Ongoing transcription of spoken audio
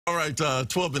All right,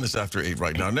 12 minutes after 8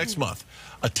 right now. Next month,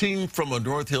 a team from a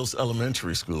North Hills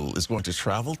Elementary School is going to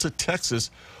travel to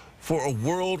Texas for a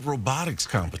world robotics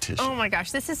competition. Oh my gosh,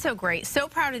 this is so great. So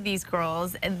proud of these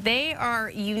girls. They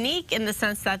are unique in the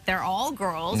sense that they're all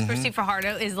girls. Christy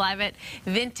Fajardo is live at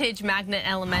Vintage Magnet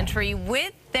Elementary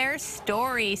with their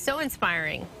story. So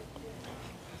inspiring.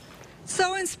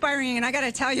 So inspiring, and I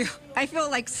gotta tell you, I feel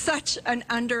like such an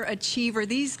underachiever.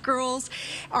 These girls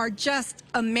are just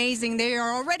amazing. They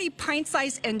are already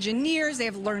pint-sized engineers. They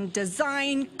have learned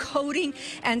design, coding,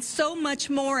 and so much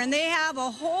more. And they have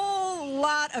a whole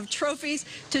lot of trophies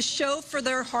to show for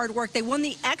their hard work. They won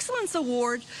the Excellence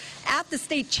Award at the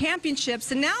state championships,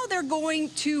 and now they're going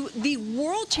to the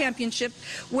World Championship,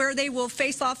 where they will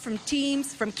face off from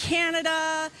teams from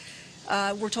Canada,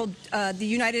 we're told the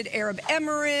United Arab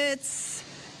Emirates,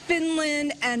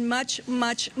 Finland, and much,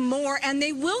 much more. And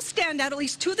they will stand out. At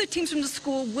least two of the teams from the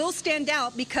school will stand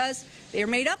out because they are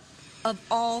made up of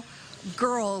all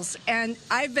girls. And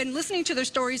I've been listening to their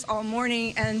stories all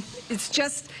morning, and it's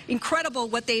just incredible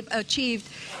what they've achieved.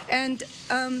 And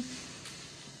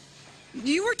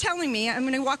you were telling me, I'm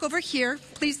going to walk over here.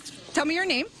 Please tell me your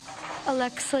name.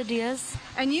 Alexa Diaz.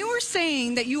 And you were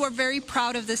saying that you are very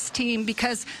proud of this team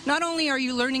because not only are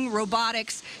you learning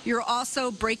robotics, you're also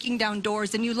breaking down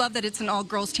doors, and you love that it's an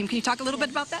all-girls team. Can you talk a little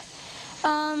bit about that?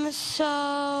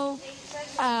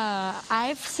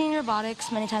 I've seen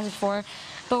robotics many times before,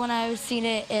 but when I've seen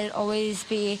it, it'd always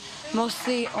be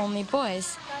mostly only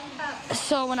boys.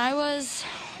 So when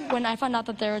I found out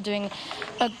that they were doing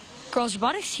a girls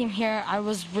robotics team here, I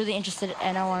was really interested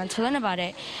and I wanted to learn about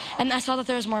it. And I saw that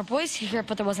there was more boys here,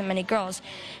 but there wasn't many girls.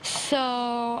 So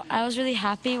I was really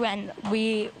happy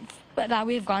that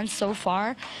we've gone so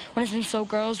far. When it's been so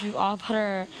girls, we've all put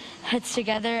our heads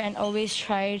together and always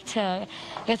tried to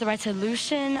get the right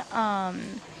solution.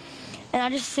 And I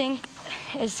just think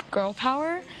it's girl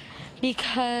power,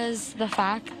 because the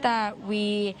fact that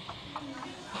we're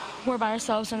by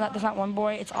ourselves and that there's not one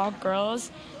boy, it's all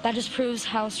girls, that just proves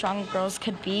how strong girls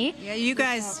could be. Yeah, you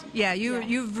guys,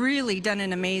 you've really done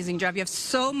an amazing job. You have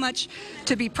so much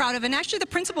to be proud of. And actually, the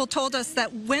principal told us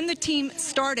that when the team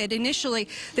started, initially,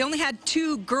 they only had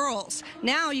 2 girls.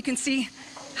 Now you can see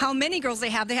how many girls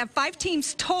they have. They have 5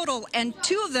 teams total, and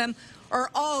 2 of them are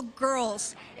all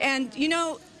girls. And, you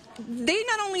know, they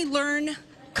not only learn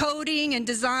coding and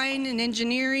design and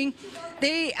engineering,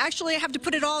 they actually have to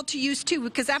put it all to use too,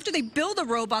 because after they build a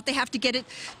robot, they have to get it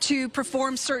to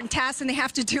perform certain tasks, and they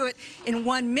have to do it in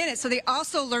 1 minute. So they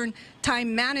also learn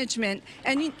time management.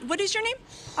 And what is your name?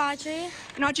 Audrey.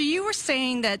 And Audrey, you were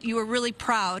saying that you were really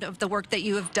proud of the work that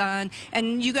you have done,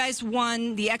 and you guys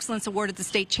won the Excellence Award at the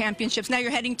state championships. Now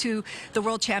you're heading to the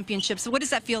World Championships. So what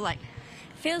does that feel like?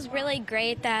 Feels really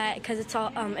great that because it's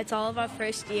all of our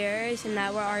first years, and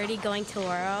that we're already going to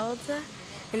Worlds,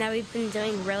 and that we've been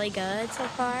doing really good so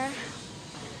far.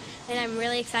 And I'm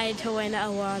really excited to win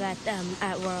a world at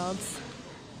Worlds.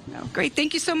 Oh, great.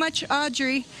 Thank you so much,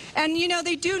 Audrey. And, you know,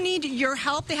 they do need your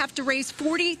help. They have to raise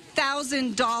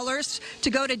 $40,000 to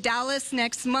go to Dallas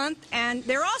next month. And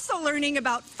they're also learning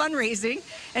about fundraising.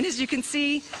 And as you can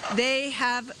see, they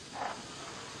have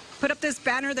put up this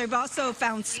banner. They've also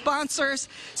found sponsors.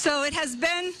 So it has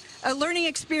been a learning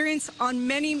experience on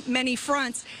many, many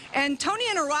fronts. And Tony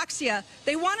and Araxia,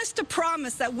 they want us to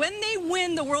promise that when they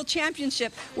win the World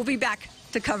Championship, we'll be back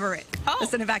to cover it. Oh. I'll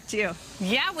send it back to you.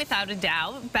 Yeah, without a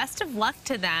doubt. Best of luck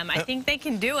to them. I think they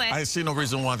can do it. I see no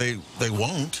reason why they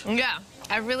won't. Yeah,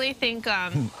 I really think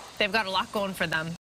they've got a lot going for them.